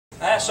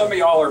Some of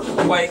y'all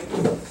are awake.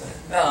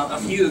 A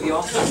few of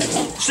y'all.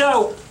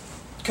 So,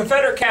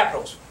 Confederate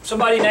capitals.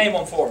 Somebody name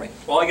them for me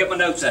while I get my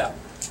notes out.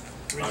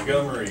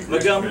 Montgomery,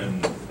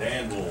 Richmond,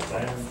 Danville,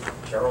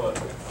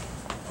 Charlotte.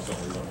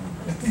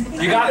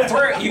 You got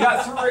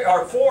three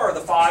or four of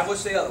the five.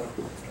 What's the other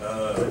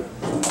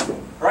one?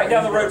 Right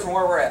down the road from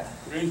where we're at.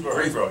 Greensboro.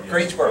 Greensboro. Yes.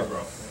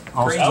 Greensboro.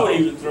 I would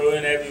even throw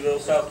in Abbeville,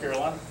 South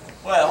Carolina.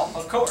 Well,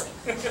 of course.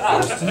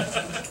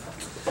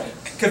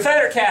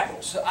 Confederate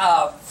capitals.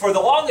 For the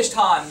longest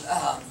time,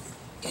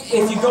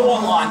 if you go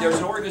online, there's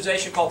an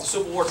organization called the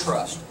Civil War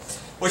Trust,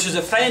 which is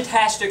a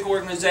fantastic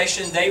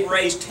organization. They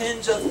raise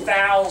tens of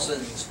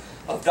thousands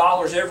of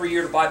dollars every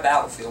year to buy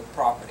battlefield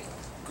property.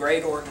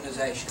 Great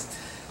organization.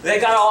 They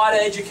got a lot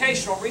of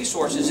educational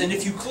resources, and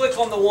if you click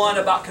on the one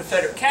about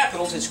Confederate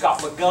capitals, it's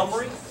got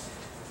Montgomery,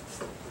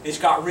 it's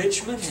got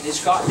Richmond, and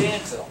it's got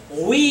Danville.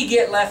 We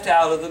get left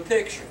out of the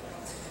picture.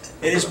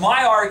 It is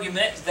my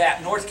argument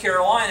that North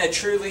Carolina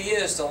truly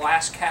is the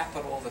last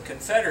capital of the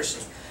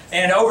Confederacy.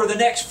 And over the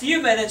next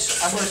few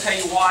minutes, I'm going to tell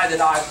you why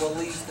that I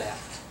believe that.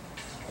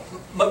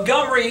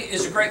 Montgomery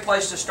is a great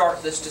place to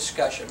start this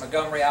discussion,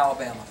 Montgomery,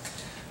 Alabama.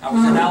 I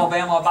was in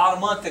Alabama about a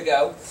month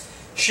ago,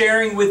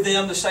 sharing with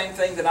them the same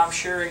thing that I'm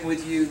sharing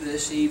with you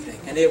this evening.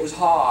 And it was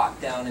hot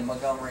down in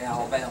Montgomery,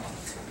 Alabama.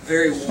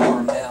 Very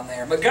warm down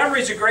there.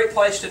 Montgomery is a great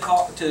place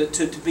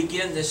to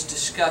begin this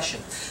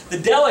discussion. The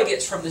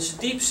delegates from the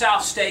deep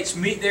South states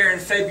meet there in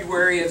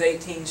February of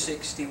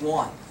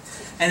 1861.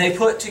 And they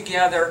put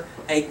together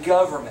a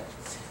government.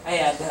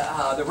 And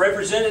the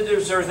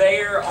representatives are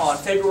there on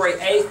February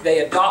 8th. They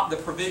adopt the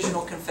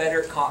Provisional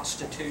Confederate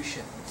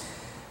Constitution.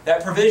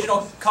 That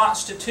Provisional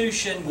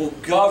Constitution will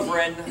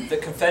govern the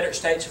Confederate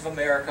States of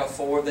America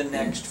for the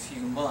next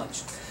few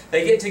months.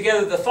 They get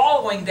together the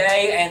following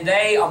day and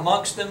they,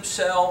 amongst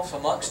themselves,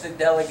 amongst the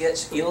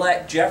delegates,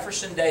 elect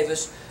Jefferson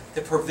Davis,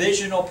 the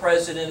Provisional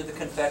President of the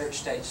Confederate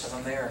States of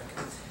America.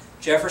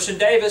 Jefferson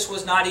Davis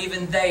was not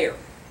even there.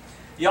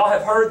 Y'all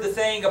have heard the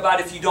thing about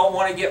if you don't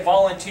want to get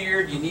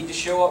volunteered, you need to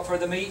show up for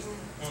the meeting?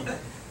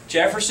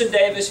 Jefferson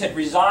Davis had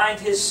resigned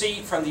his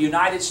seat from the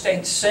United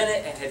States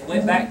Senate and had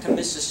went back to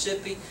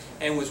Mississippi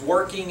and was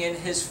working in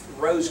his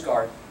rose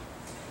garden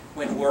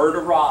when word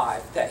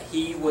arrived that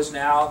he was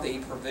now the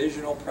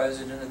Provisional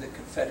President of the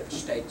Confederate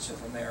States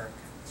of America.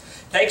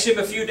 Takes him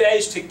a few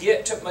days to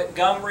get to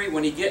Montgomery.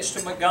 When he gets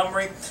to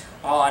Montgomery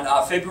on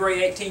February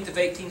 18th of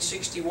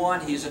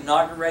 1861, he is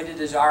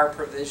inaugurated as our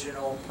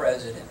Provisional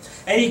President.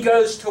 And he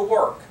goes to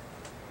work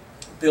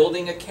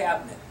building a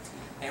cabinet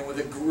and with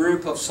a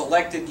group of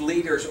selected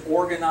leaders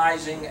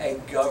organizing a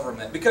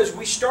government. Because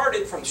we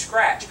started from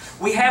scratch.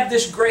 We have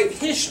this great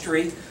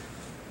history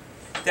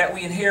that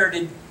we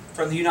inherited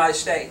from the United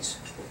States.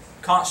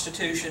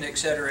 Constitution,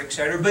 etc.,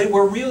 etc. But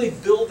we're really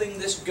building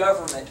this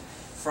government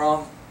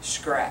from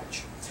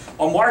scratch.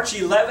 On March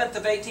 11th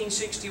of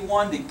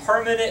 1861, the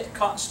permanent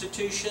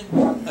Constitution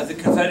of the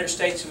Confederate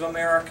States of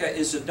America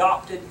is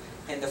adopted.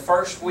 In the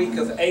first week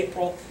of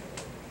April,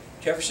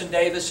 Jefferson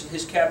Davis and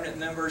his cabinet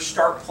members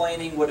start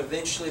planning what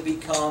eventually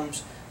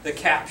becomes the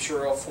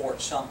capture of Fort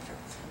Sumter.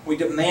 We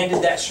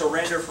demanded that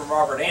surrender from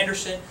Robert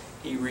Anderson.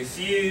 He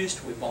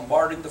refused. We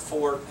bombarded the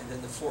fort, and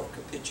then the fort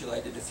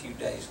capitulated a few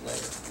days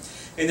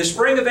later. In the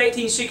spring of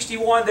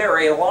 1861, there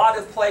are a lot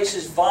of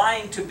places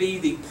vying to be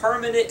the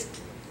permanent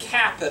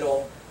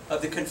capital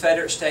of the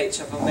Confederate States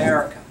of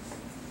America.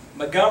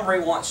 Montgomery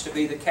wants to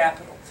be the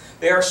capital.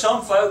 There are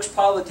some folks,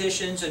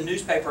 politicians and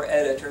newspaper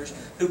editors,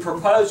 who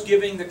propose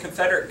giving the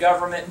Confederate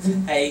government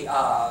a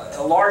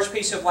large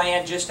piece of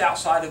land just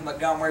outside of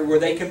Montgomery where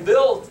they can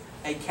build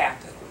a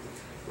capital.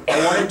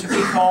 They want it to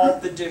be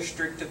called the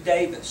District of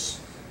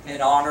Davis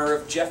in honor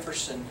of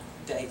Jefferson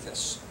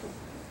Davis.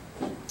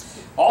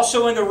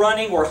 Also in the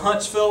running were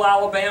Huntsville,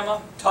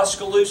 Alabama,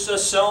 Tuscaloosa,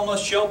 Selma,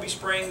 Shelby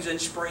Springs, and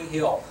Spring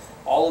Hill.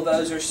 All of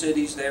those are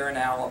cities there in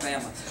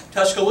Alabama.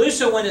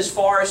 Tuscaloosa went as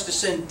far as to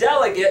send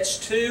delegates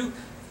to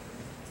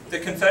the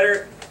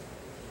Confederate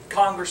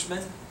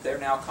congressmen, they're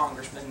now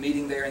congressmen,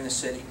 meeting there in the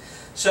city,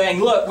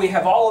 saying, look, we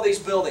have all of these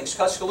buildings.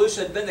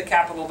 Tuscaloosa had been the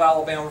capital of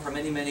Alabama for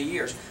many, many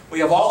years. We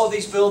have all of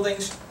these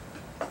buildings.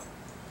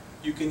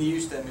 You can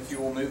use them if you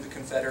will move the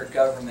Confederate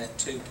government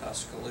to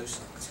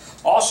Tuscaloosa.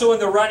 Also in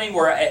the running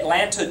were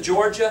Atlanta,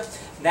 Georgia,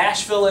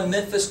 Nashville and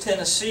Memphis,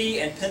 Tennessee,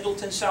 and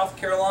Pendleton, South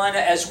Carolina,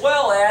 as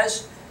well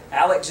as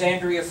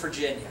Alexandria,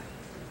 Virginia.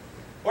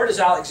 Where does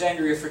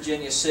Alexandria,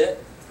 Virginia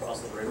sit?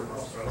 Across the river.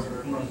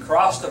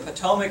 Across the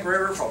Potomac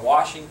River from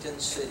Washington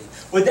City.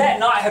 Would that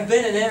not have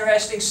been an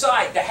interesting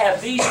sight to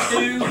have these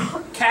two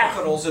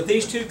capitals of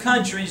these two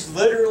countries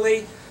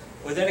literally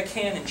within a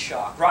cannon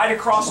shot, right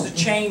across the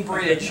chain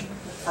bridge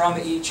from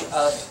each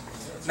other?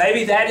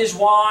 Maybe that is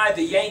why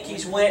the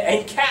Yankees went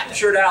and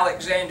captured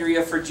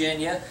Alexandria,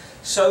 Virginia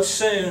so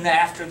soon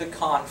after the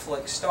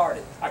conflict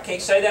started. I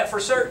can't say that for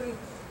certain.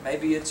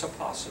 Maybe it's a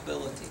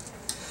possibility.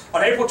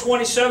 On April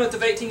 27th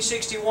of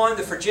 1861,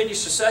 the Virginia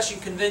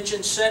Secession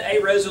Convention sent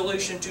a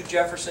resolution to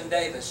Jefferson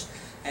Davis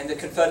and the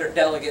Confederate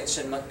delegates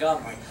in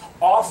Montgomery,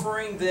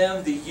 offering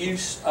them the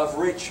use of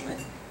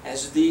Richmond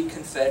as the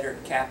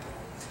Confederate capital.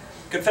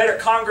 Confederate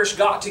Congress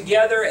got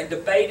together and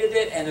debated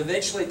it and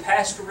eventually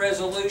passed a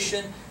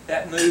resolution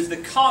that moved the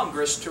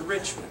Congress to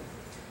Richmond.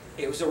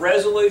 It was a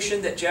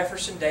resolution that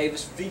Jefferson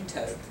Davis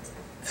vetoed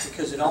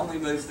because it only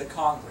moved the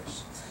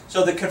Congress.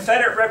 So the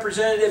Confederate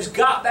representatives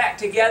got back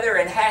together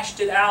and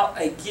hashed it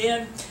out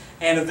again,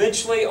 and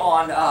eventually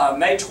on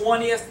May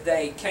 20th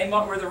they came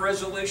up with a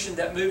resolution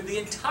that moved the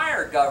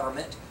entire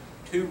government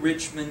to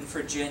Richmond,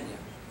 Virginia.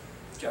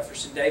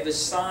 Jefferson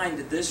Davis signed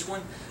this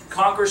one.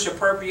 Congress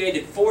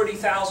appropriated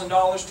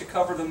 $40,000 to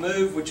cover the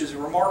move, which is a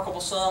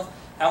remarkable sum.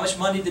 How much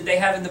money did they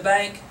have in the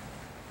bank?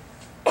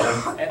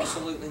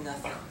 Absolutely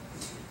nothing.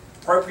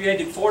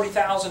 Appropriated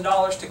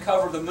 $40,000 to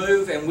cover the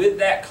move, and with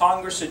that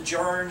Congress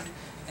adjourned,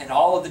 and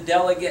all of the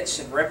delegates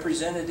and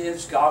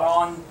representatives got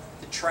on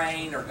the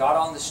train or got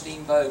on the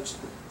steamboats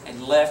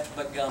and left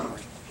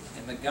Montgomery.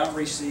 And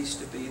Montgomery ceased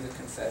to be the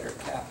Confederate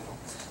capital.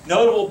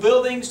 Notable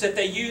buildings that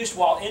they used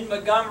while in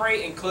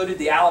Montgomery included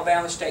the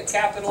Alabama State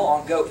Capitol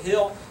on Goat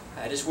Hill.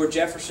 That is where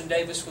Jefferson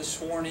Davis was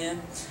sworn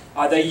in.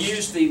 They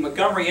used the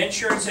Montgomery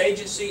Insurance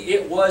Agency.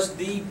 It was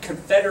the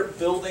Confederate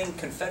building,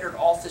 Confederate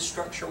office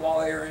structure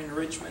while they were in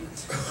Richmond.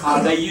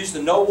 They used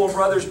the Noble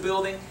Brothers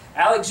building.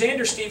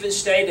 Alexander Stephens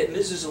stayed at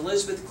Mrs.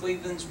 Elizabeth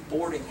Cleveland's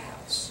boarding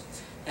house.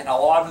 And a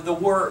lot of the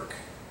work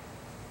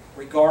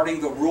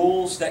regarding the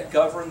rules that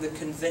govern the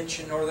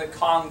convention or the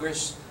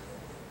Congress,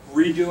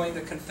 redoing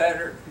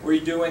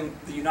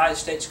the United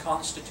States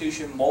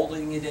Constitution,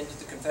 molding it into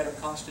the Confederate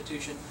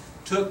Constitution,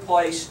 took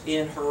place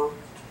in her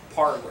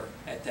parlor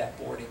at that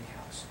boarding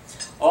house.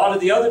 A lot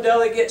of the other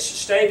delegates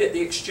stayed at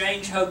the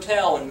Exchange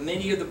Hotel, and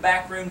many of the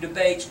backroom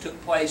debates took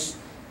place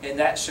in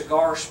that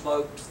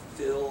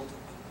cigar-smoke-filled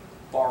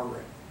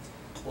barroom,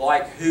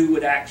 like who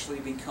would actually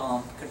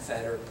become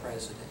Confederate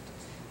president.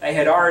 They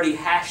had already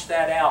hashed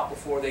that out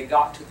before they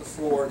got to the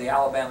floor of the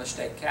Alabama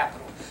State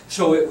Capitol,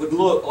 so it would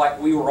look like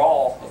we were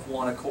all of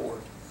one accord.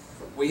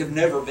 We have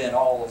never been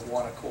all of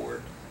one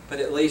accord, but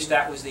at least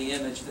that was the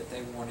image that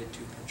they wanted to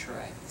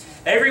portray.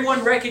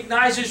 Everyone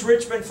recognizes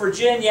Richmond,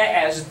 Virginia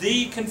as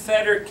the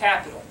Confederate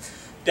capital.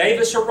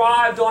 Davis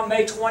arrived on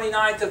May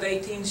 29th of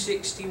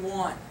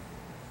 1861.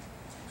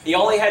 He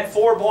only had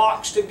 4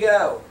 blocks to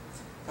go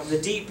from the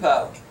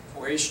depot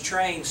where his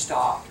train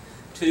stopped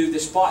to the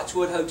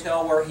Spotswood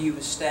Hotel where he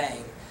was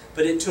staying.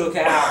 But it took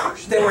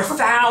hours. There were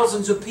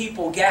thousands of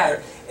people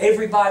gathered.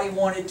 Everybody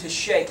wanted to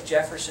shake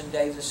Jefferson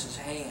Davis's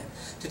hand,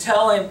 to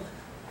tell him,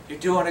 "You're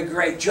doing a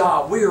great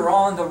job. We are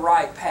on the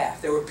right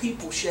path." There were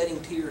people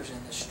shedding tears in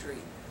the street.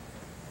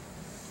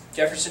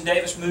 Jefferson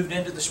Davis moved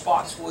into the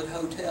Spotswood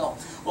Hotel.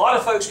 A lot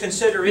of folks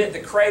consider it the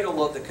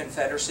cradle of the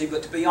Confederacy,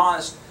 but to be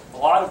honest, a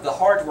lot of the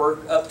hard work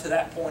up to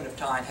that point of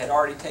time had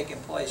already taken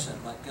place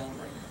in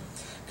Montgomery.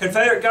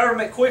 Confederate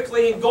government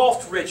quickly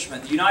engulfed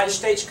Richmond. The United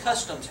States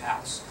Customs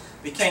House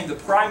became the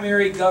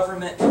primary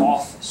government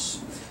office.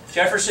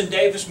 Jefferson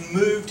Davis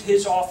moved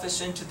his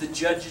office into the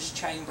judge's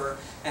chamber,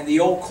 and the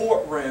old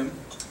courtroom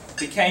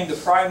became the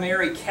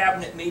primary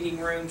cabinet meeting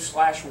room /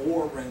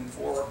 war room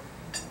for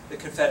the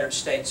Confederate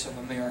States of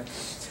America.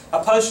 I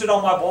posted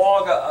on my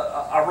blog,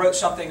 I wrote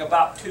something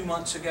about 2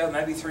 months ago,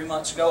 maybe 3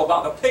 months ago,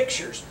 about the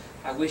pictures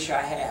I wish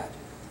I had.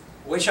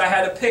 I wish I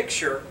had a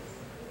picture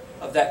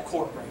of that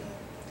courtroom.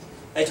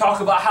 They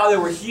talk about how there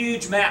were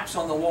huge maps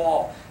on the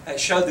wall that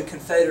showed the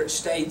Confederate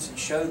States and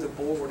showed the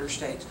border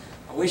states.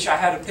 I wish I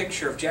had a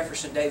picture of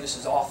Jefferson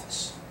Davis's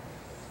office.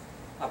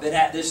 I've been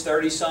at this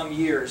 30-some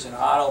years, and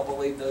I don't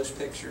believe those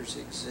pictures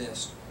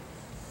exist.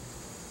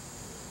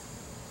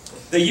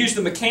 They used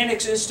the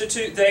Mechanics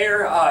Institute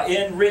there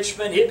in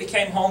Richmond. It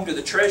became home to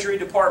the Treasury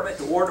Department,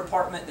 the War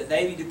Department, the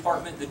Navy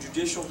Department, the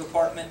Judicial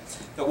Department.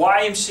 The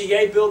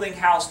YMCA building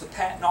housed the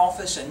Patent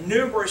Office, and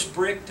numerous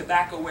brick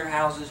tobacco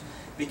warehouses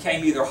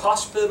became either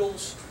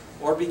hospitals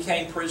or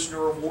became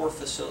prisoner of war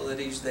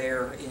facilities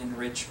there in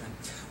Richmond.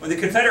 When the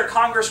Confederate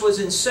Congress was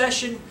in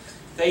session,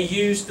 they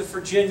used the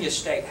Virginia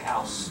State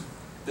House,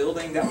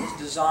 building that was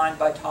designed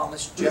by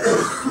Thomas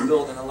Jefferson and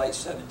built in the late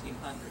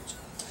 1700s.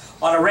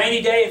 On a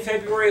rainy day in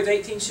February of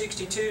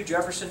 1862,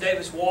 Jefferson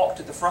Davis walked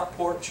to the front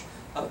porch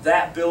of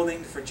that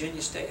building, the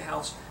Virginia State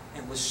House,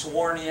 and was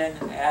sworn in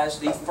as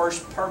the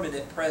first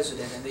permanent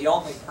president and the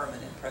only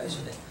permanent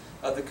president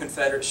of the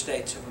Confederate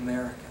States of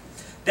America.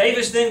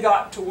 Davis then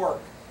got to work.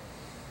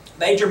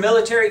 Major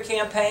military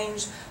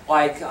campaigns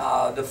like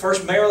the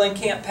first Maryland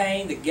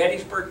campaign, the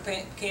Gettysburg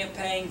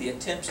campaign, the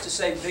attempts to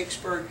save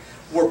Vicksburg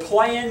were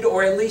planned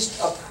or at least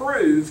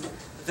approved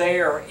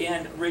there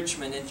in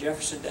Richmond in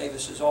Jefferson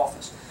Davis's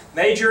office.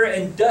 Major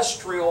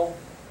industrial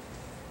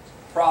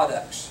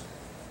products,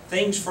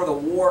 things for the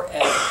war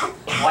effort,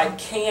 like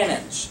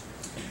cannons,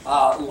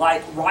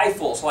 like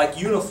rifles, like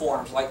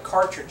uniforms, like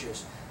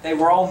cartridges, they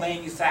were all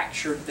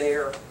manufactured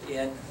there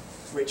in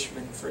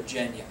Richmond,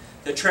 Virginia.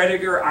 The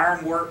Tredegar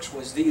Iron Works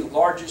was the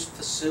largest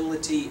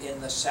facility in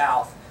the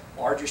South,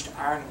 largest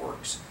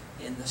ironworks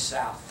in the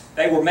South.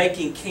 They were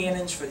making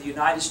cannons for the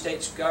United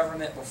States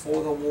government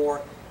before the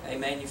war. They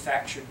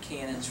manufactured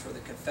cannons for the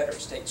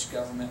Confederate States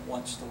government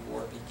once the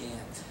war began.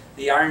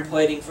 The iron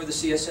plating for the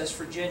CSS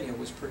Virginia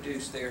was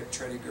produced there at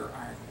Tredegar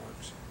Iron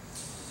Works.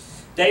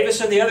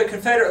 Davis and the other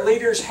Confederate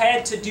leaders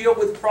had to deal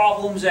with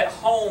problems at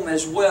home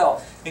as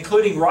well,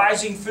 including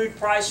rising food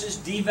prices,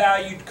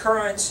 devalued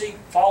currency,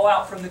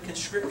 fallout from the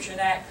Conscription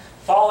Act,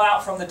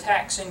 fallout from the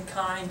Tax in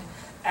Kind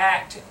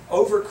Act,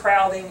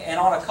 overcrowding, and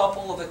on a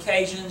couple of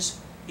occasions,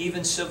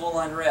 even civil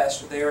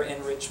unrest there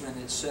in Richmond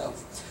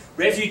itself.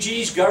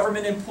 Refugees,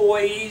 government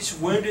employees,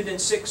 wounded and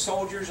sick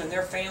soldiers, and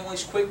their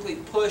families quickly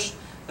pushed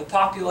the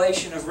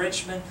population of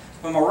Richmond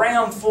from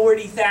around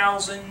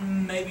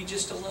 40,000, maybe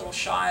just a little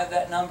shy of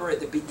that number at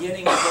the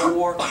beginning of the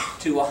war,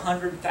 to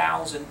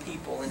 100,000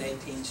 people in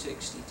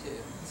 1862.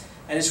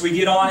 And as we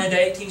get on into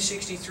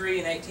 1863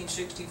 and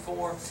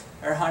 1864,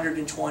 there are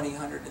 120,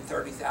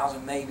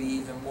 130,000, maybe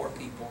even more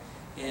people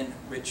in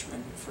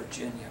Richmond,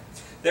 Virginia.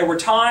 There were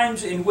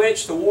times in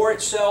which the war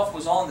itself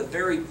was on the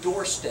very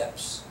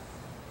doorsteps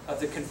of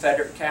the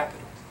Confederate capital.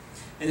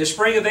 In the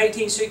spring of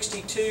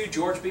 1862,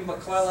 George B.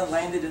 McClellan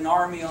landed an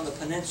army on the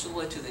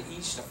peninsula to the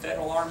east, a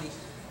Federal army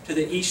to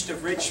the east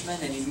of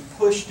Richmond, and he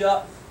pushed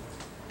up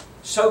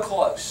so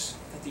close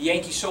that the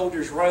Yankee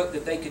soldiers wrote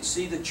that they could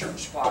see the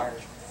church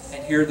spires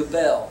and hear the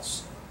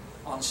bells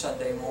on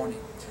Sunday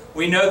morning.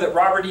 We know that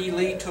Robert E.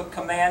 Lee took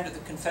command of the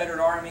Confederate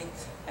Army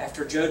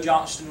after Joe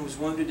Johnston was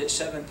wounded at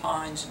Seven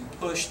Pines and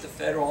pushed the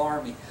Federal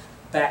Army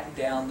back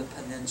down the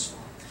peninsula.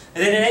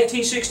 And then in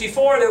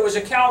 1864, there was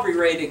a cavalry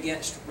raid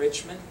against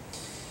Richmond.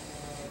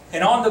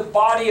 And on the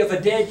body of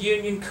a dead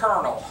Union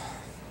colonel,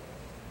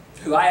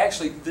 who I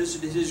actually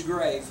visited his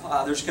grave,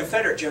 there's a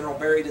Confederate general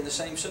buried in the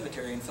same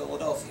cemetery in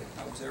Philadelphia.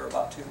 I was there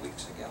about 2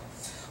 weeks ago.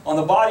 On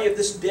the body of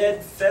this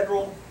dead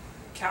Federal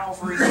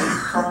cavalry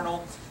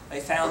colonel, they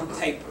found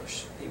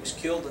papers. He was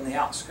killed in the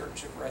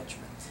outskirts of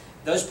Richmond.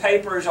 Those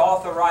papers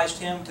authorized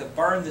him to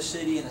burn the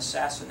city and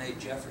assassinate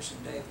Jefferson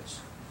Davis.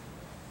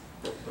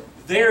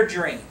 Their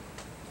dream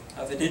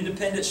of an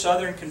independent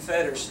Southern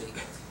Confederacy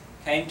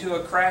came to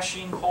a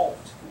crashing halt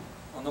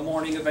on the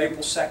morning of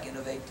April 2nd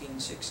of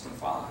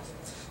 1865.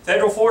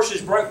 Federal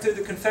forces broke through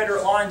the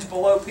Confederate lines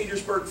below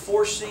Petersburg,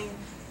 forcing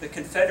the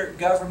Confederate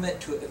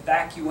government to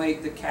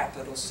evacuate the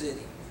capital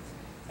city.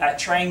 That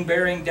train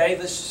bearing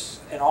Davis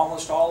and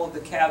almost all of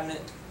the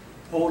cabinet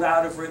pulled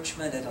out of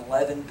Richmond at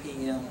 11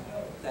 p.m.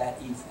 that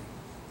evening.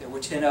 There were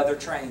 10 other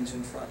trains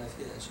in front of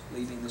his,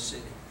 leaving the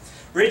city.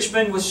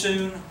 Richmond was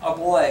soon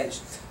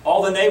ablaze.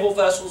 All the naval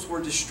vessels were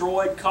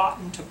destroyed.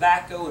 Cotton,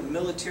 tobacco, and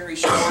military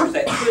stores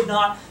that could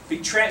not be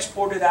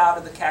transported out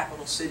of the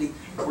capital city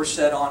were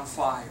set on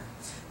fire.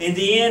 In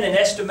the end, an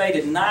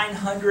estimated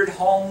 900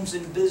 homes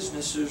and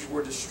businesses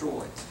were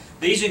destroyed.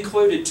 These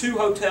included 2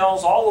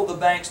 hotels, all of the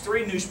banks,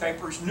 3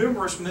 newspapers,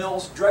 numerous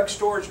mills,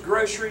 drugstores,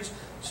 groceries,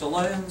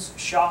 saloons,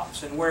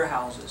 shops, and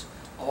warehouses,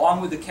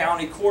 along with the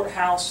county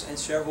courthouse and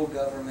several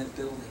government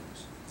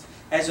buildings.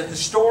 As a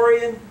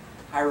historian,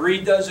 I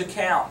read those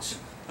accounts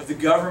of the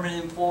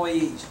government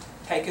employees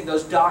taking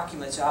those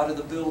documents out of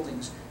the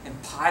buildings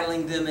and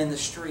piling them in the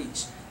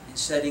streets and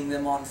setting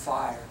them on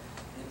fire.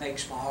 And it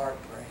makes my heart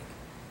break.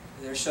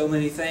 There's so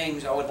many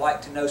things I would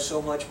like to know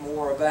so much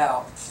more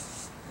about.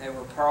 They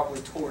were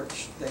probably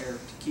torched there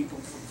to keep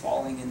them from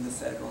falling in the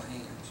Federal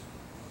hands.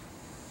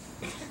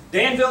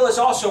 Danville is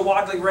also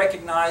widely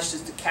recognized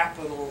as the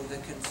capital of the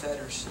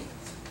Confederacy,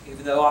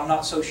 even though I'm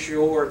not so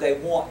sure they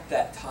want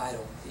that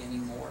title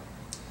anymore.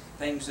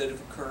 Things that have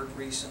occurred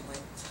recently.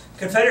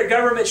 Confederate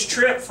government's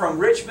trip from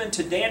Richmond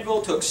to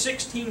Danville took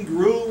 16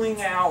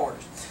 grueling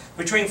hours.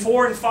 Between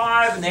 4 and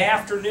 5 in the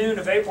afternoon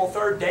of April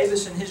 3rd,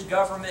 Davis and his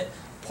government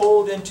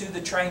pulled into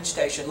the train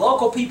station.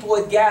 Local people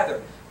had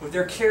gathered with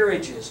their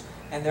carriages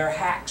and their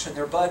hacks and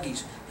their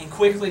buggies and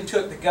quickly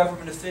took the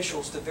government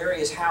officials to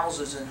various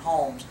houses and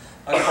homes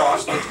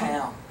across the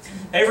town.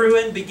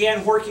 Everyone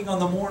began working on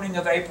the morning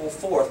of April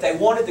 4th. They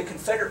wanted the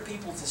Confederate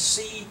people to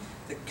see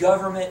the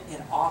government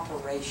in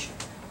operation,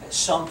 that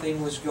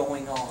something was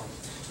going on.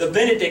 The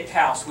Benedict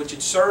House, which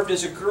had served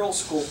as a girls'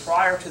 school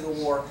prior to the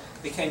war,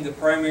 became the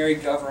primary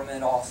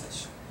government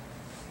office.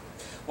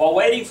 While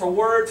waiting for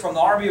word from the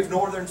Army of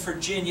Northern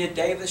Virginia,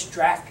 Davis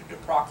drafted a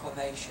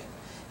proclamation.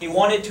 He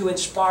wanted to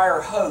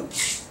inspire hope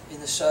in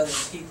the Southern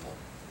people,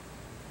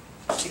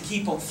 to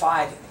keep them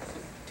fighting,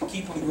 to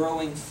keep them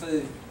growing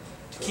food,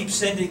 to keep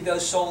sending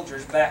those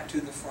soldiers back to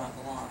the front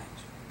lines.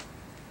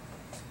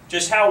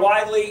 Just how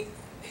widely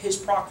his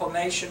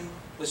proclamation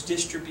was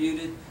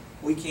distributed,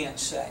 we can't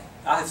say.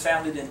 I have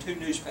found it in 2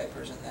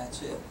 newspapers, and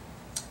that's it.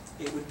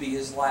 It would be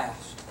his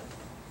last.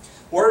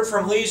 Word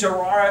from Lee's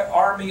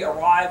army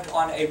arrived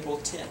on April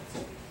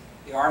 10th.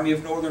 The Army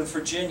of Northern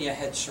Virginia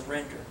had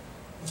surrendered.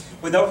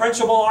 With no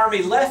principal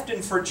army left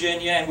in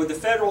Virginia, and with the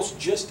Federals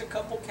just a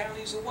couple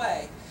counties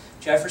away,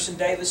 Jefferson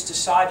Davis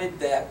decided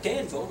that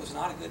Danville was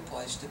not a good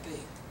place to be.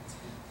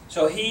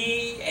 So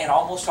he and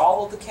almost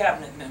all of the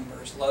cabinet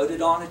members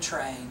loaded on a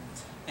train,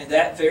 and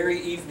that very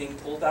evening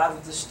pulled out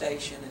of the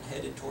station and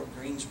headed toward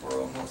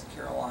Greensboro, North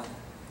Carolina.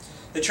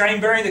 The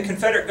train bearing the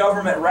Confederate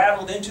government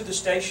rattled into the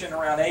station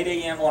around 8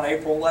 a.m. on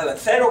April 11th.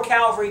 Federal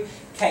cavalry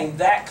came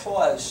that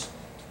close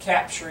to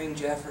capturing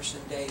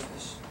Jefferson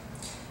Davis.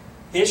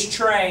 His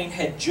train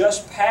had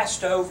just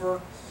passed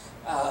over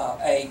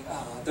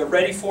the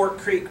Ready Fork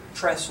Creek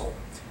trestle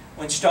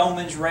when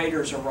Stoneman's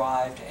raiders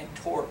arrived and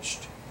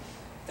torched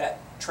that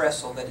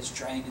trestle that his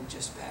train had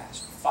just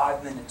passed.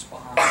 5 minutes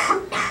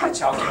behind. That's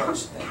how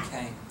close they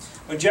came.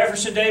 When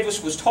Jefferson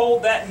Davis was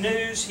told that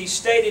news, he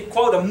stated,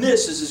 quote, "A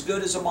miss is as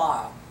good as a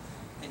mile,"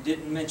 and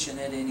didn't mention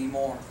it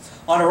anymore.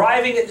 On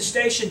arriving at the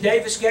station,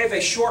 Davis gave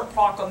a short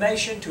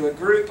proclamation to a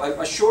group,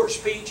 a short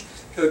speech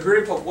to a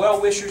group of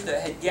well-wishers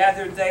that had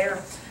gathered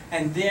there,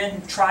 and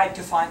then tried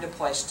to find a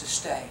place to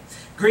stay.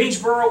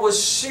 Greensboro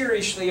was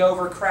seriously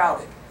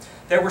overcrowded.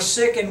 There were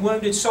sick and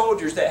wounded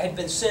soldiers that had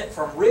been sent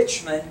from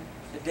Richmond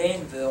to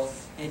Danville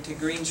into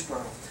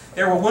Greensboro.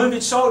 There were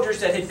wounded soldiers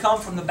that had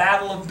come from the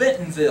Battle of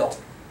Bentonville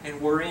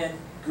and were in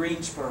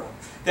Greensboro.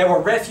 There were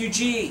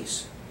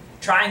refugees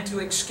trying to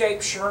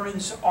escape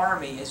Sherman's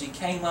army as he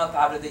came up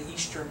out of the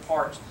eastern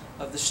parts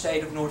of the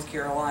state of North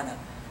Carolina.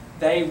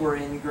 They were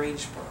in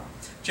Greensboro.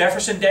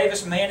 Jefferson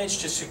Davis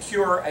managed to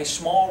secure a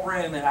small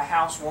room in a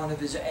house one of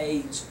his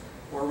aides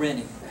were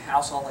renting. The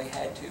house only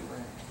had 2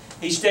 rooms.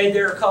 He stayed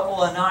there a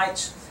couple of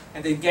nights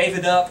and then gave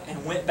it up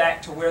and went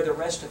back to where the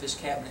rest of his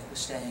cabinet was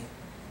staying,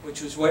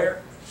 which was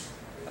where?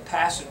 A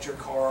passenger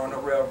car on a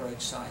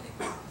railroad siding.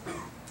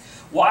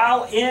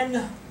 While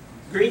in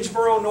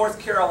Greensboro, North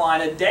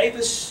Carolina,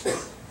 Davis,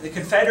 the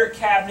Confederate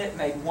cabinet,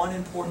 made one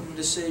important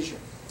decision.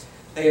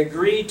 They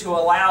agreed to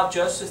allow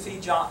Joseph E.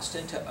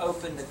 Johnston to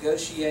open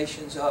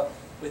negotiations up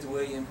with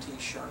William T.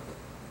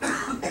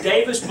 Sherman.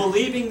 Davis,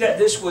 believing that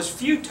this was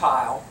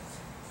futile,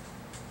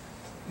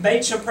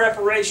 made some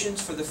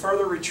preparations for the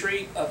further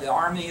retreat of the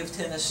Army of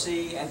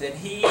Tennessee, and then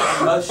he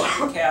and most of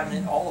the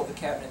cabinet, all of the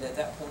cabinet at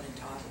that point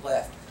in time,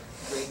 left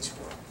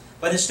Greensboro.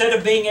 But instead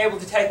of being able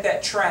to take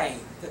that train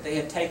that they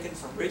had taken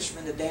from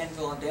Richmond to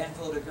Danville and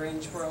Danville to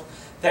Greensboro,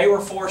 they were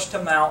forced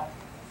to mount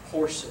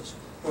horses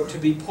or to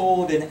be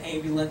pulled in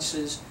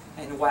ambulances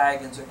and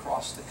wagons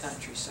across the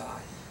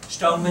countryside.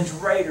 Stoneman's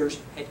raiders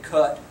had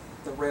cut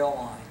the rail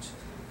lines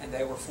and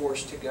they were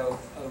forced to go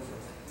over them.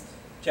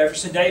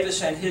 Jefferson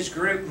Davis and his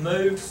group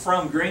moved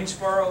from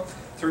Greensboro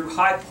through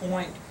High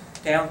Point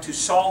down to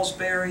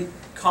Salisbury,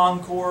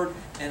 Concord,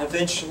 and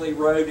eventually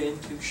rode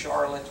into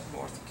Charlotte,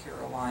 North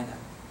Carolina.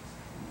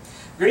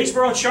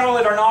 Greensboro and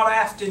Charlotte are not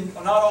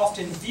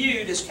often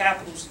viewed as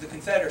capitals of the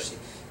Confederacy.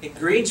 In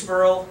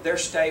Greensboro, their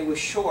stay was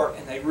short,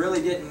 and they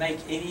really didn't make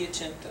any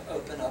attempt to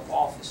open up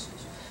offices.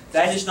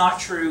 That is not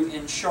true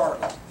in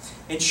Charlotte.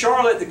 In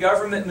Charlotte, the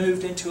government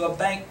moved into a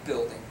bank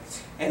building.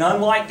 And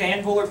unlike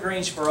Danville or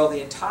Greensboro,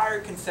 the entire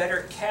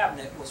Confederate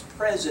cabinet was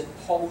present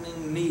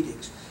holding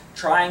meetings,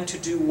 trying to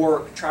do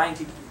work, trying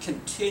to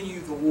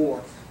continue the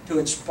war, to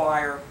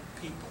inspire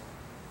people.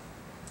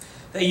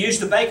 They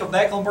used the Bank of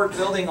Mecklenburg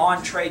building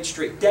on Trade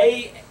Street.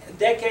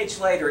 Decades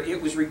later,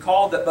 it was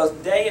recalled that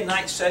both day and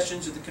night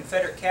sessions of the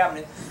Confederate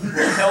cabinet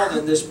were held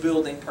in this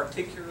building,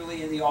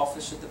 particularly in the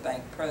office of the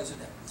bank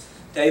president.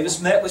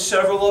 Davis met with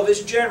several of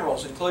his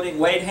generals, including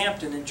Wade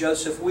Hampton and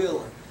Joseph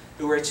Wheeler,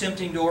 who were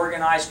attempting to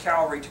organize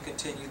cavalry to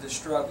continue the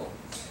struggle.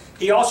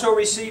 He also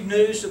received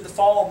news of the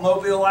fall of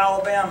Mobile,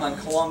 Alabama and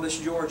Columbus,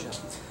 Georgia.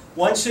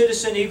 One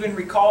citizen even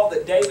recalled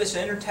that Davis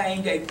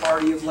entertained a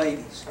party of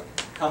ladies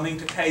coming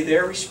to pay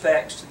their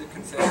respects to the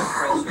Confederate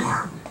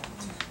president.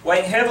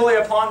 Weighing heavily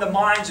upon the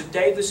minds of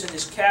Davis and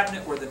his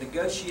cabinet were the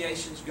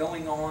negotiations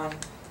going on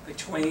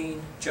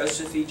between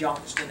Joseph E.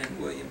 Johnston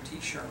and William T.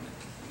 Sherman.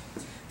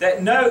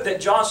 That note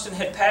that Johnston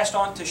had passed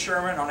on to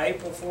Sherman on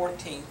April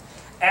 14th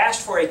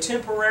asked for a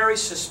temporary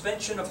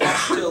suspension of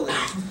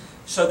hostilities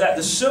so that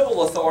the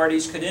civil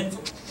authorities could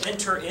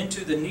enter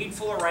into the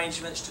needful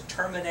arrangements to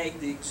terminate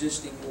the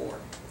existing war.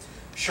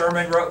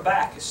 Sherman wrote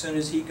back as soon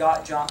as he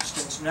got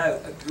Johnston's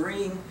note,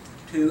 agreeing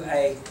to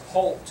a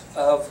halt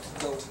of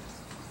the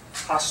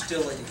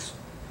hostilities.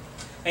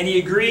 And he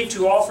agreed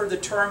to offer the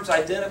terms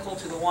identical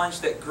to the ones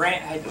that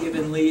Grant had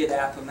given Lee at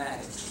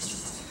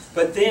Appomattox.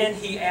 But then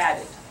he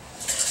added,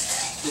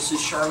 this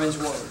is Sherman's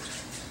words,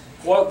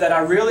 quote, that I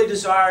really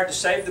desired to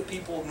save the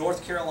people of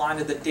North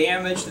Carolina the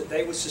damage that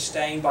they would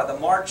sustain by the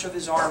march of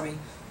his army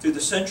through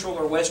the central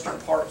or western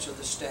parts of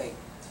the state.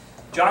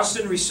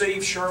 Johnston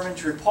received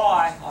Sherman's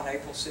reply on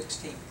April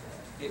 16th.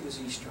 It was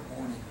Easter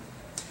morning.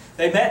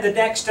 They met the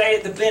next day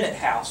at the Bennett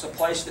House, a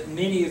place that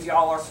many of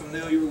y'all are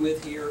familiar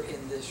with here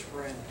in this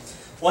room.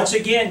 Once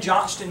again,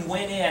 Johnston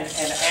went in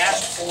and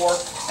asked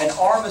for an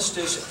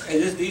armistice,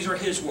 and these are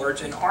his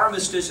words, an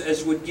armistice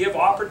as would give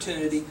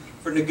opportunity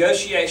for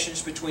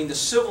negotiations between the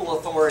civil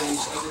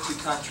authorities of the two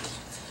countries.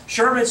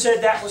 Sherman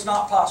said that was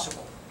not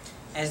possible,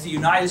 as the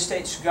United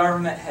States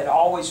government had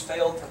always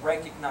failed to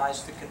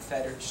recognize the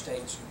Confederate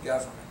States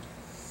government.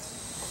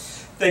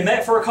 They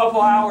met for a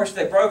couple hours,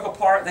 they broke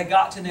apart, they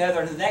got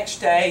together the next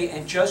day,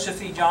 and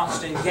Joseph E.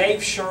 Johnston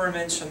gave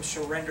Sherman some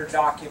surrender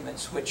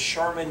documents, which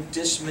Sherman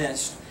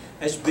dismissed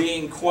as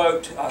being,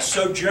 quote,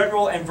 so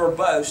general and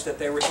verbose that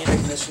they were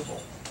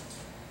inadmissible.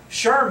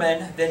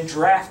 Sherman then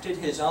drafted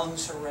his own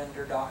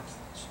surrender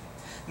documents.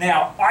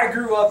 Now, I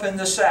grew up in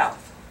the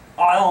South.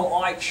 I don't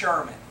like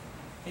Sherman.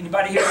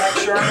 Anybody here like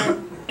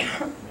Sherman?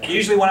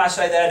 Usually when I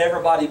say that,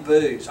 everybody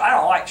boos. I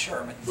don't like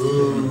Sherman.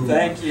 Boo.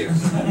 Thank you.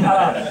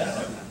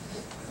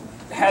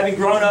 Having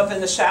grown up in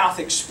the South,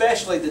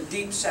 especially the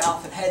Deep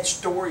South, and had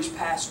stories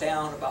passed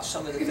down about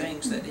some of the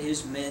things that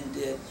his men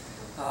did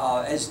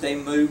as they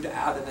moved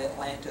out of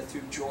Atlanta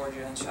through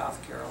Georgia and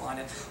South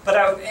Carolina. But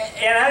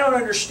I don't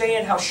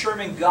understand how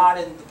Sherman got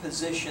in the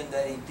position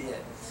that he did,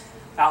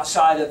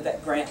 outside of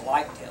that Grant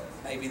liked him.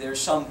 Maybe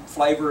there's some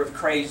flavor of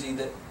crazy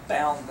that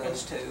bound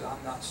those two.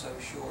 I'm not so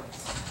sure.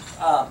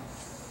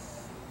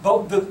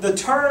 But the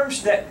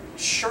terms that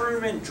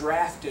Sherman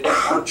drafted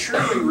are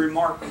truly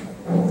remarkable,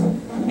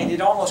 and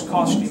it almost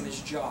cost him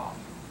his job.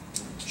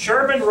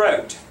 Sherman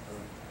wrote,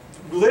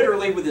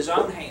 literally with his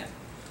own hand,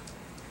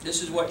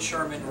 this is what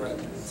Sherman wrote.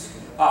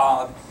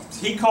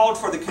 He called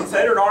for the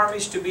Confederate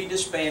armies to be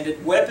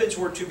disbanded. Weapons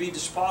were to be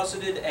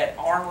deposited at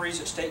armories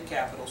at state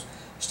capitals.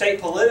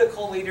 State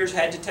political leaders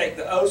had to take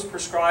the oaths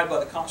prescribed by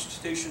the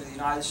Constitution of the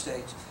United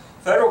States.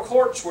 Federal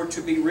courts were to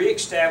be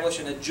re-established,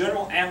 and a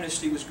general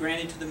amnesty was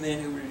granted to the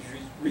men who would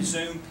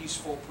resume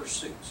peaceful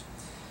pursuits.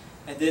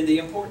 And then the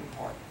important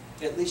part,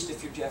 at least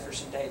if you're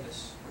Jefferson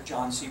Davis, or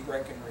John C.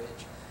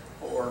 Breckinridge,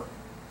 or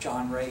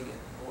John Reagan,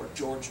 or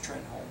George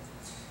Trenholm.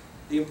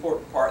 The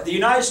important part, the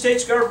United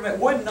States government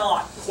would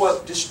not,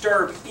 quote,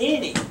 disturb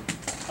any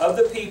of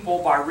the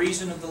people by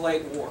reason of the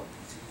late war,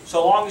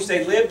 so long as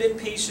they lived in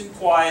peace and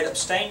quiet,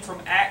 abstained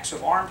from acts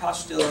of armed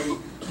hostility,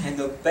 and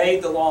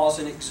obeyed the laws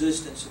in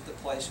existence at the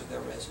place of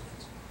their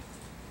residence.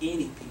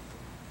 Any people.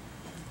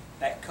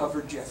 That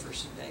covered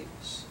Jefferson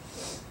Davis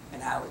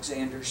and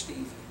Alexander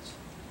Stephens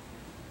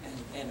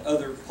and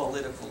other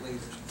political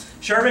leaders.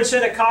 Sherman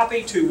sent a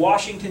copy to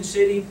Washington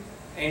City.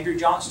 Andrew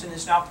Johnston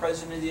is now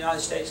President of the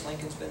United States.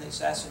 Lincoln's been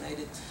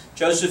assassinated.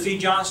 Joseph E.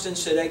 Johnston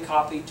sent a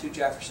copy to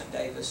Jefferson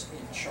Davis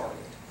in Charlotte.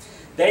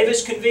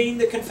 Davis convened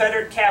the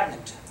Confederate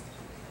cabinet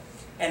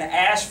and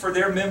asked for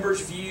their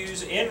members'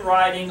 views in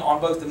writing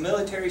on both the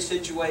military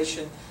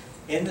situation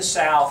in the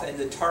South and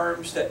the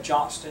terms that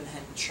Johnston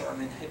and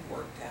Sherman had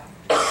worked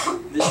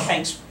out.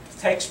 This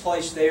takes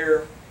place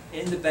there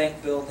in the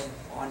bank building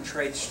on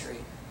Trade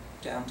Street,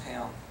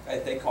 downtown,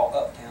 they call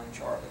Uptown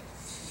Charlotte.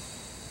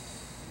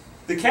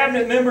 The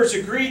cabinet members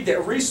agreed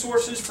that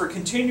resources for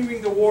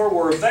continuing the war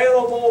were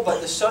available,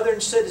 but the Southern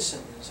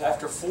citizens,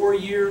 after 4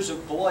 years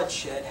of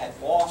bloodshed, had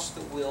lost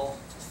the will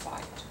to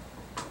fight.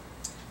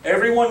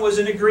 Everyone was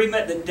in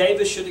agreement that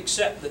Davis should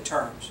accept the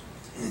terms.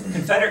 The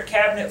Confederate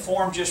cabinet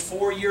formed just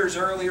 4 years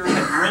earlier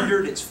had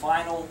rendered its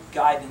final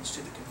guidance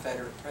to the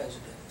Confederate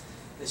president.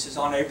 This is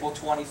on April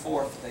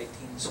 24th of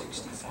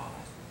 1865.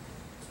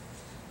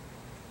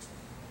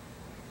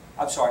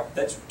 I'm sorry,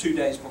 that's 2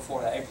 days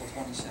before that, April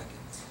 22nd.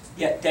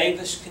 Yet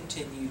Davis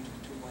continued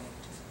to wait.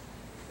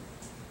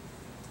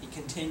 He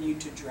continued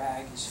to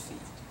drag his feet.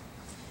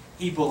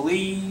 He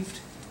believed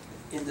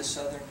in the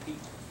Southern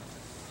people,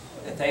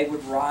 that they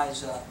would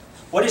rise up.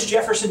 What is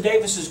Jefferson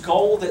Davis's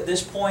goal at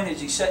this point as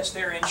he sits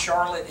there in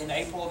Charlotte in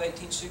April of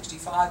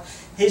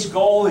 1865? His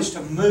goal is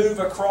to move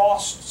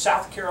across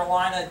South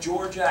Carolina,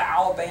 Georgia,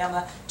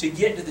 Alabama, to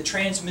get to the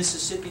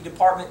Trans-Mississippi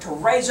Department, to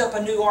raise up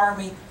a new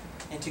army,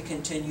 and to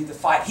continue the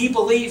fight. He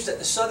believes that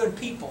the Southern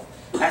people,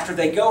 after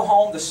they go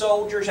home, the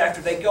soldiers,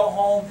 after they go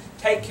home,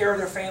 take care of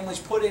their families,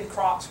 put in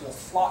crops, will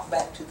flock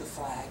back to the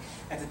flag,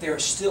 and that there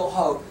is still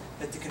hope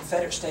that the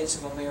Confederate States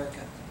of America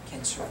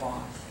can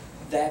survive.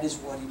 That is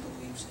what he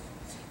believes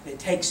in. It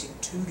takes him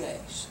 2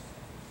 days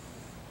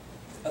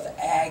of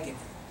agony.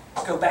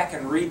 Go back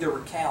and read the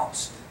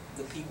recounts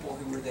of the people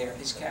who were there,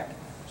 his cabinet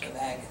members, of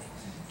agony,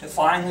 to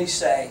finally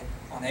say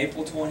on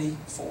April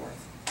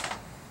 24th,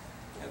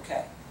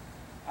 okay,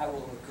 I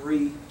will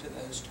agree to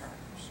those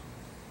terms.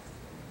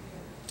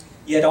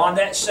 Yet on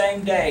that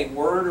same day,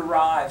 word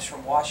arrives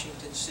from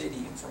Washington City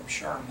and from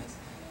Sherman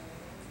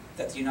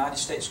that the United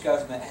States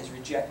government has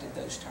rejected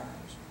those terms.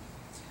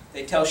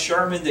 They tell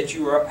Sherman that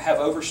you have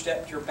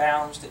overstepped your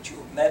bounds, that you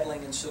are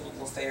meddling in civil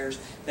affairs.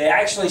 They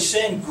actually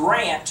send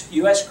Grant,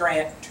 U.S.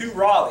 Grant, to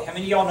Raleigh. How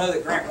many of y'all know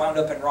that Grant wound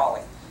up in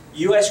Raleigh?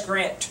 U.S.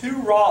 Grant to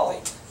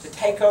Raleigh to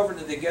take over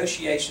the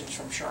negotiations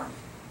from Sherman.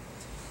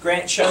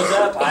 Grant shows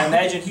up. I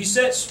imagine he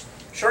sits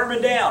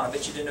Sherman down. I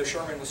bet you didn't know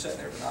Sherman was sitting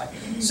there tonight.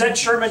 Sets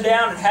Sherman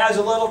down and has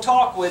a little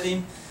talk with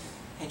him.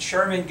 And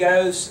Sherman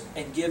goes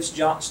and gives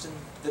Johnston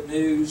the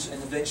news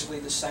and eventually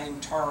the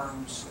same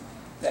terms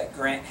that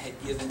Grant had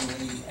given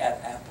Lee at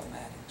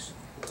Appomattox.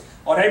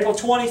 On April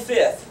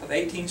 25th of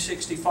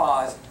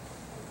 1865,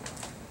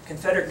 the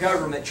Confederate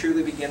government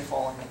truly began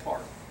falling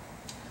apart.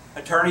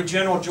 Attorney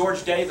General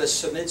George Davis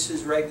submits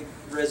his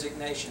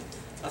resignation,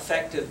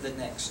 effective the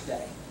next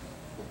day.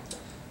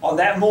 On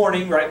that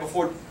morning, right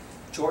before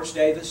George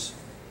Davis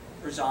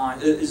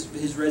resigned,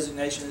 his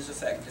resignation is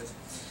effective,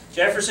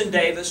 Jefferson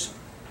Davis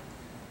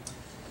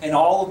and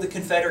all of the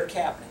Confederate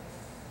cabinet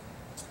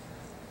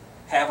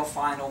have a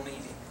final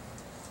meeting.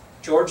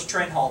 George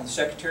Trenholm, the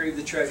Secretary of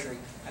the Treasury,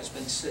 has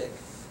been sick,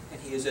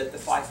 and he is at the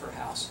Pfeiffer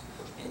House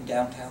in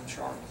downtown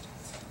Charlotte.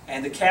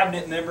 And the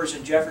cabinet members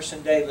and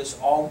Jefferson Davis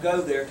all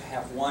go there to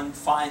have one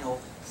final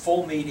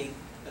full meeting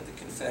of the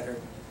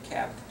Confederate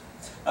cabinet.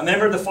 A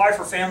member of the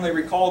Pfeiffer family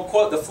recalled,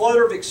 quote, "the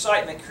flutter of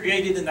excitement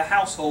created in the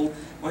household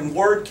when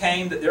word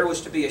came that there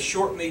was to be a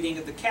short meeting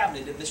of the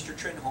cabinet in Mr.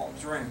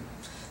 Trenholm's room.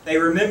 They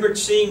remembered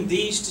seeing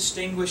these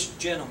distinguished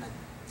gentlemen,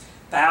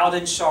 bowed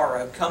in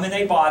sorrow, come in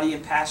a body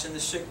and pass in the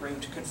sick room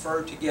to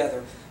confer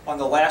together on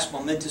the last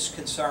momentous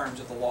concerns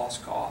of the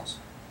lost cause."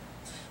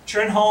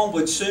 Trenholm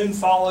would soon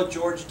follow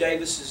George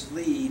Davis's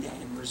lead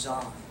and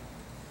resign.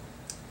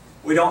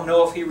 We don't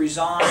know if he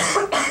resigned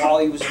while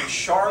he was in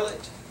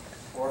Charlotte,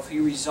 or if he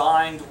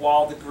resigned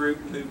while the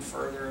group moved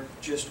further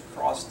just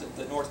across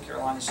the North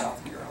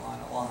Carolina-South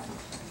Carolina line.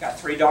 Got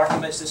 3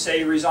 documents that say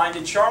he resigned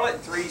in Charlotte,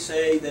 and 3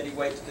 say that he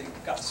waited until he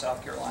got to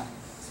South Carolina.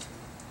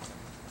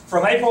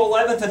 From April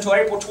 11th until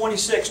April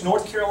 26th,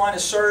 North Carolina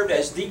served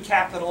as the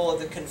capital of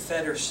the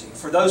Confederacy.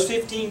 For those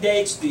 15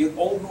 days, the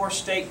Old North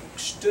State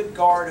stood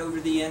guard over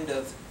the end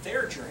of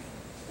their dream,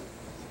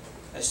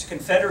 as the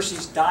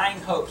Confederacy's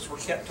dying hopes were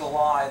kept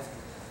alive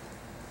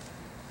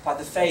by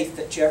the faith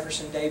that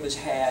Jefferson Davis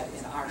had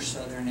in our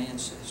Southern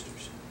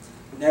ancestors.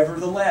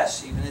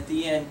 Nevertheless, even at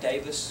the end,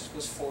 Davis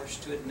was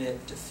forced to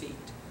admit defeat.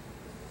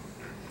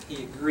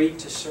 He agreed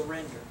to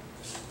surrender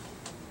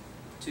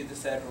to the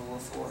federal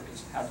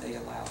authorities, had they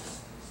allowed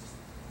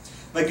it.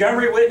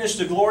 Montgomery witnessed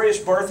the glorious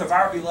birth of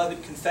our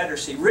beloved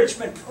Confederacy.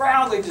 Richmond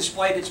proudly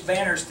displayed its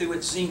banners through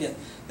its zenith,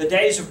 the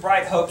days of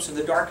bright hopes and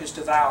the darkest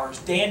of hours.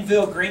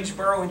 Danville,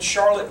 Greensboro, and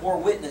Charlotte bore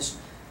witness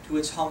to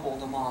its humble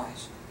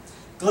demise.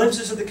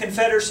 Glimpses of the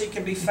Confederacy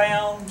can be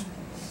found,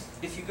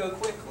 if you go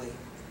quickly,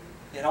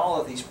 in all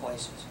of these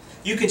places.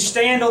 You can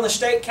stand on the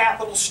state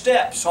capitol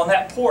steps on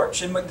that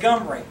porch in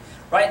Montgomery,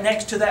 right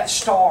next to that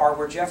star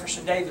where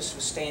Jefferson Davis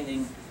was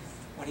standing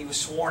when he was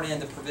sworn in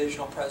the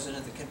provisional president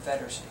of the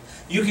Confederacy.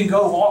 You can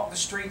go walk the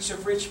streets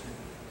of Richmond.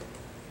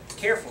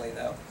 Carefully,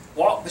 though.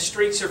 Walk the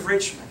streets of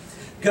Richmond.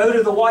 Go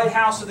to the White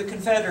House of the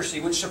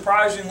Confederacy, which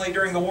surprisingly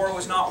during the war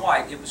was not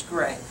white, it was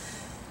gray.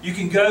 You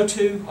can go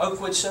to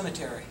Oakwood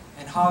Cemetery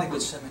and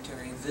Hollywood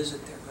Cemetery and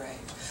visit their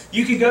graves.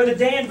 You can go to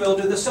Danville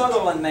to the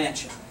Sutherland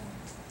Mansion,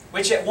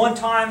 which at one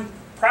time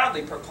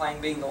proudly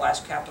proclaimed being the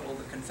last capital of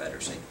the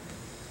Confederacy.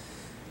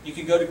 You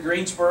can go to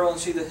Greensboro and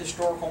see the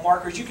historical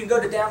markers. You can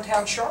go to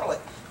downtown Charlotte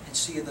and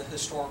see the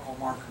historical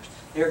markers.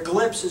 They are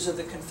glimpses of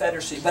the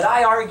Confederacy. But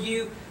I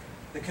argue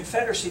the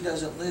Confederacy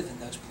doesn't live in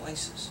those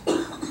places.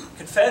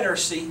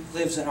 Confederacy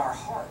lives in our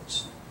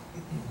hearts.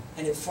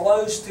 And it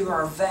flows through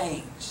our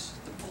veins,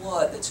 the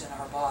blood that's in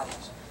our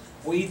bodies.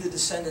 We, the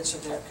descendants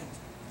of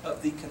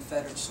the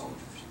Confederate soldiers.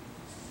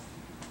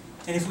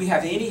 And if we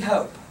have any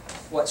hope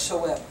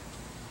whatsoever,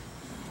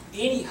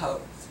 any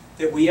hope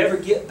that we ever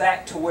get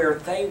back to where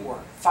they were,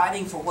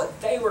 fighting for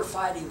what they were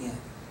fighting in,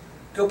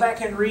 go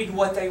back and read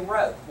what they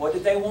wrote. What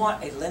did they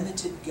want? A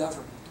limited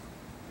government.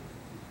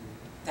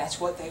 That's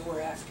what they were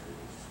after.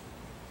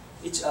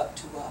 It's up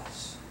to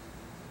us,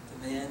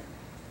 the men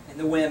and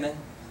the women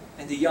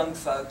and the young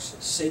folks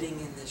sitting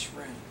in this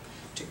room,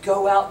 to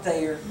go out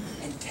there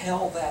and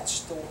tell that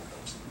story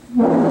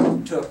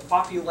to a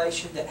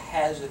population that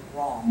has it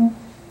wrong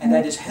and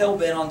that is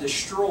hell-bent on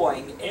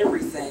destroying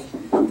everything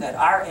that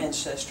our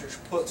ancestors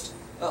put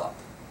up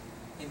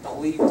and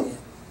believed in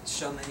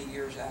so many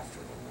years after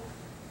the war.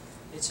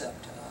 It's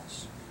up to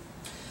us.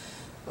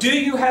 Do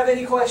you have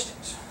any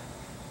questions?